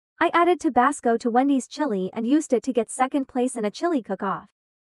I added Tabasco to Wendy's chili and used it to get second place in a chili cook-off.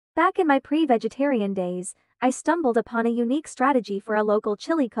 Back in my pre-vegetarian days, I stumbled upon a unique strategy for a local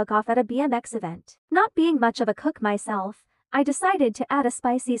chili cook-off at a BMX event. Not being much of a cook myself, I decided to add a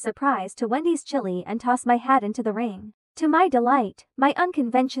spicy surprise to Wendy's chili and toss my hat into the ring. To my delight, my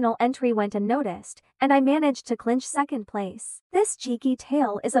unconventional entry went unnoticed, and I managed to clinch second place. This cheeky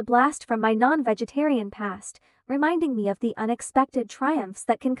tale is a blast from my non-vegetarian past, reminding me of the unexpected triumphs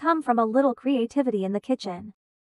that can come from a little creativity in the kitchen.